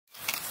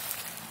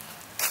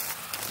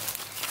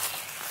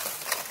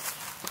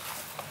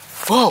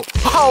Wow,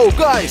 wow,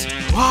 guys!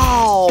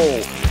 Wow!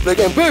 Like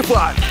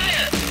MP5!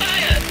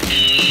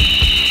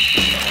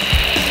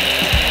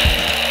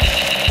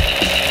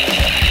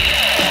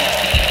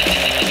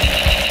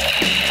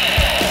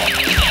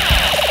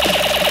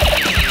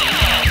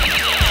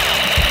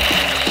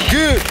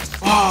 Good!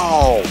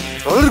 Wow!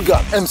 Another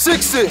gun,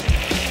 M16!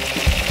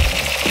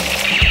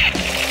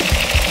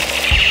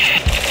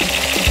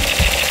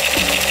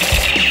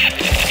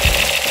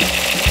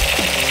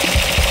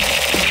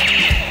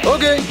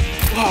 Okay!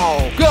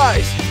 Wow,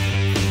 guys!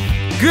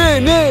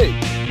 Grenade!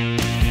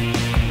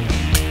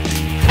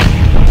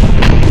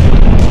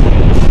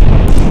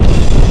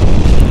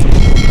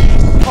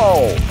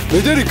 Oh,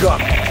 military gun!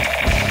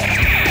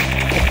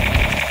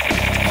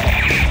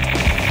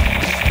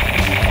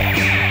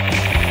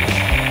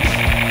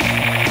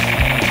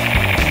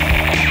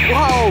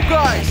 Wow,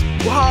 guys!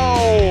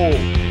 Wow!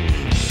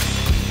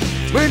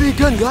 Mini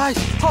gun, guys!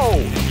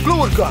 Oh,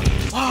 GROWLER gun!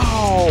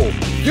 Wow!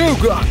 New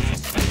gun!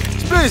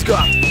 Space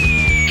gun!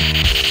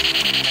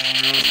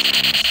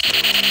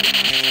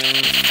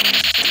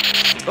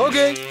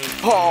 Okay!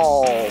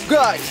 Oh,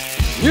 guys!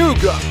 New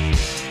gun!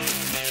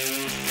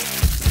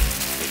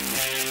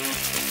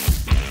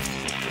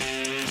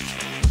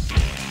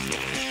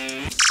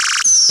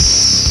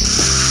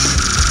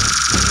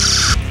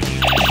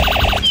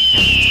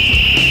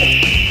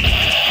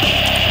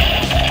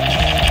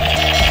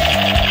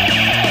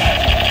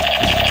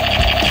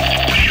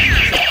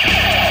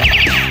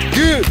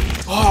 Good!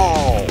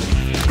 Oh!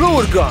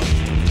 GROWLER gun!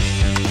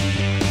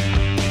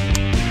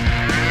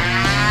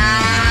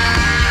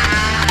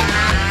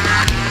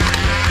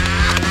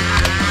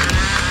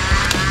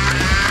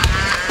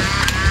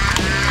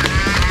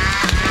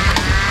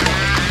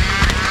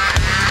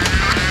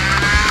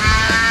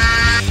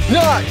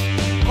 Nice!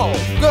 Oh,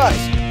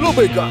 guys!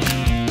 Blue gun!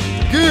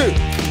 Good!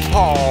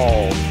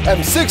 Oh!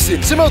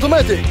 M16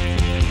 semi-automatic!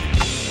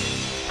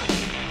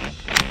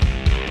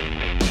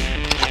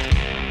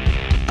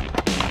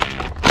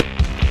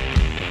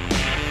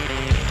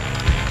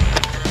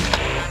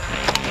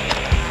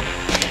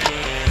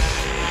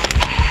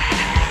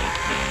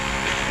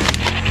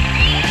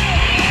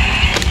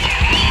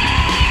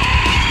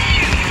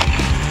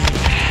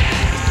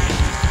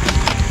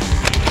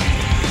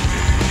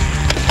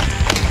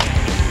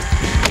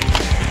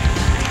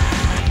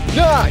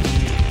 Nice!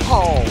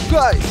 Oh,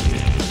 guys!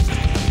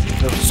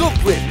 NERF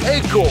SHOCKWAVE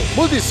Echo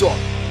Multi-Shot!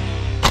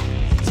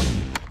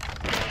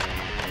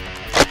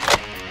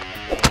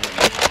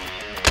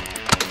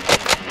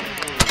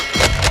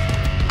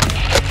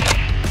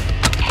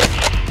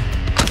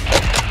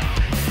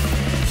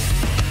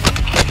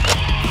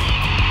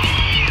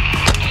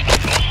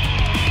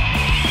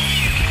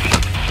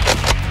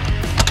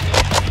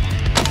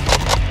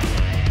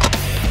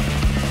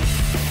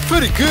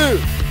 Very good!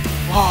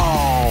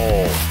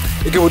 Wow!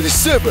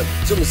 AK47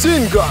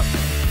 submachine gun!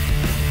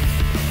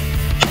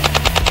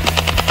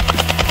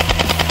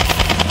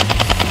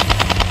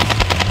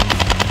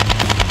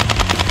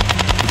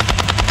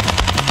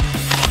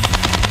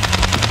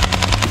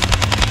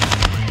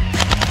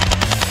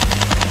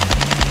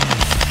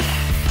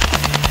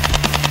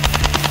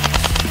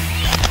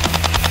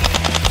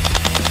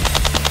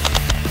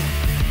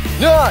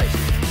 Nice!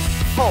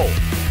 Oh,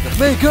 let's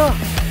make a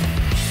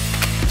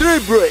 3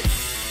 break!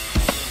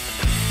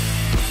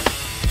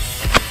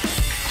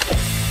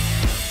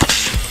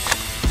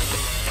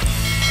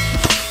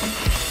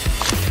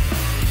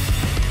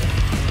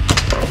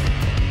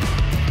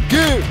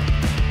 Good!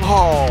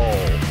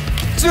 Oh!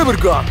 Silver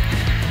gun!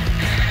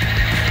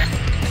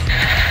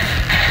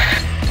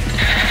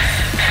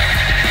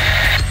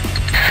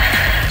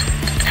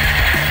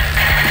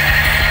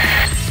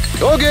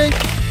 Okay!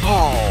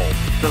 Oh!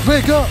 The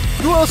maker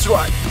dual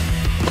strike!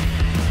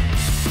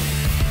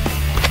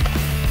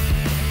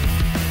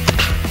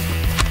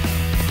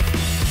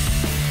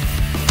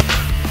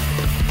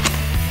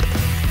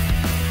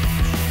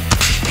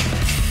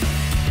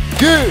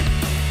 Good!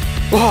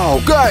 Wow,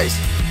 guys!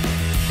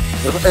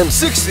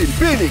 M16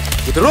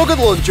 Phoenix with a rocket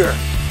launcher.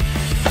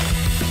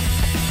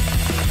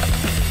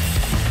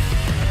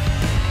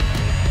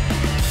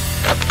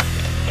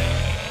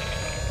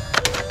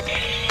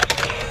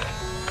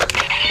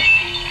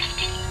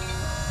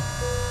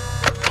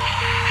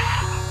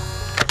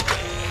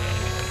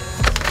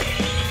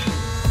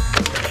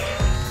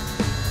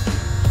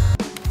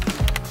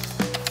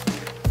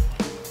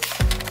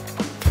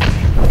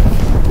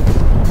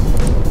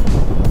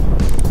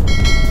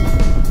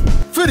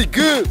 Very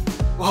good!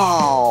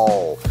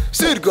 Wow!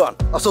 Seed gun,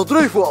 assault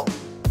rifle!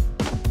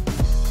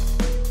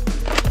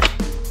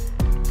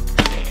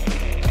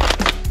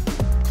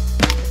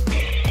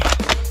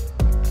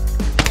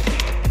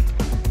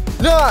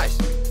 Nice!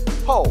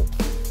 Oh!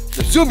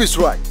 The zombie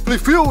strike, Flea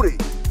Fury!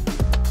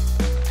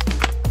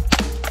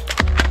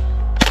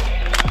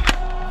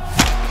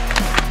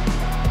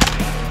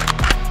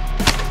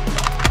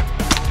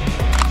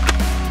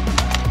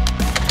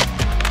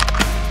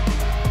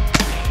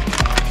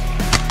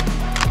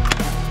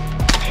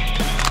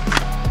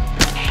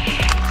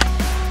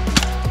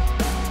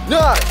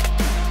 Nice!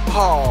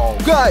 Oh,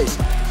 guys!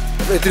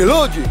 A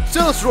trilogy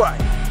sounds right.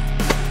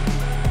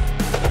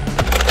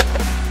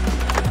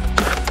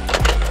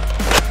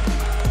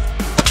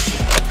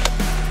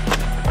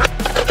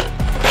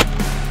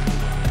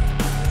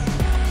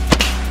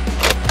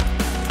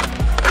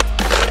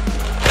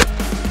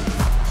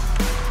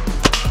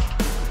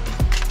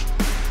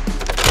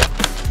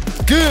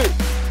 Good.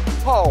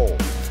 Oh,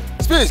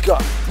 space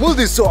gun,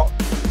 multi-shot.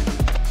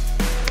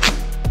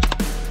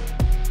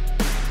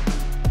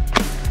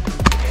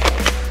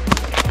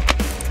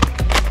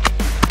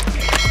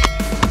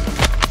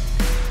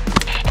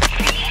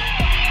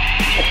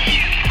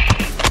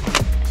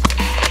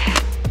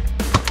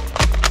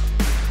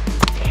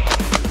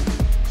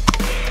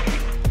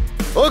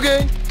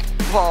 Okay.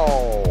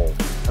 Oh,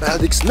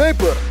 Radix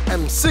Sniper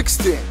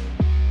M16.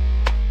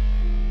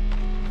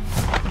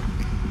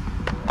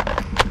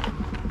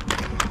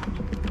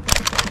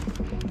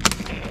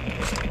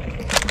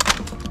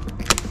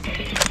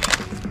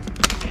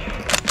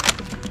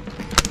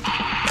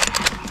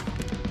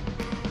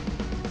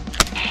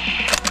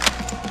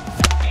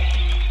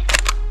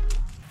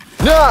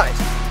 Nice!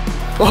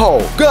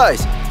 Oh,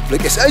 guys,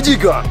 like SIG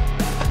gun.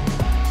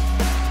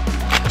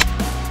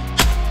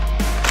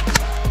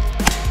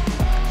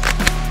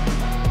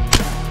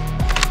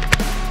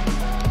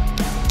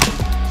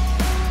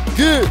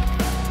 Good!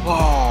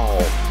 Wow!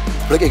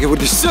 Like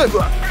AK47.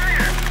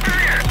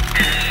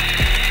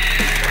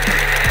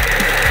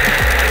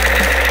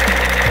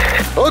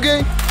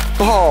 Okay.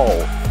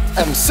 Oh,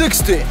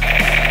 M16.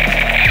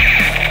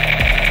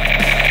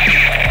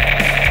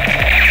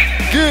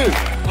 Good!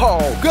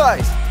 Oh,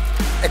 guys!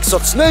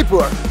 Exot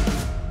Sniper!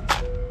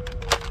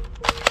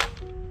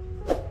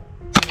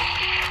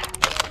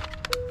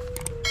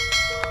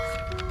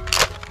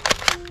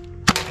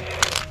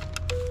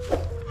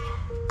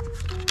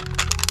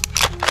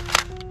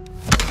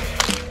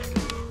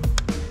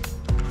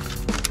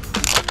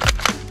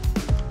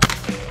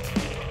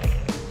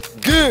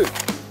 Good!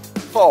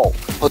 Oh,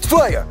 hot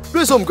fire!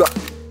 Play some gun!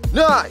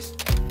 Nice!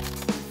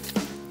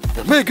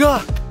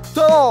 Mega!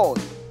 Down!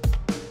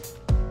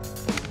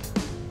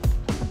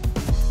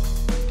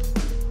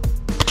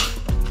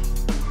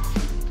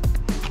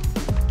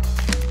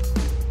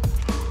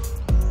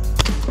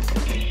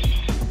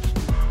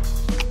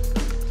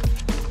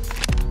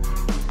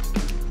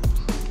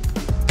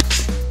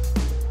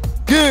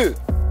 Good!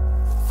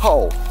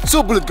 Oh,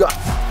 so bullet gun!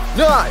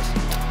 Nice!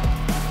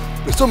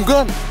 With some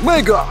gun,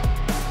 mega!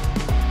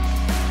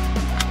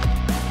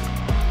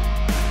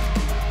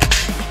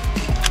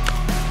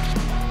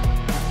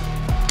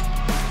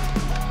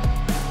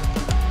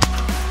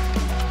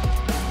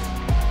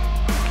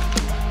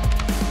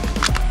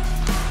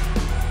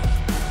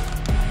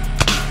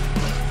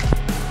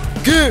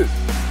 Good!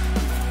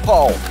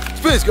 Oh,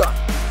 space gun!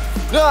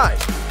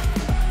 Nice!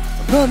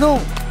 No!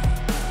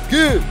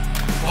 Good!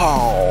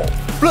 Wow!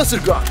 Blaster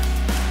gun!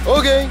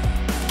 Okay!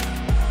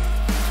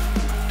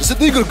 It's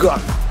an eagle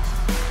gun!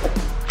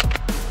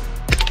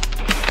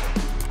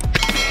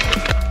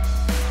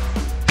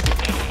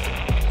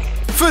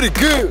 Very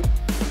good!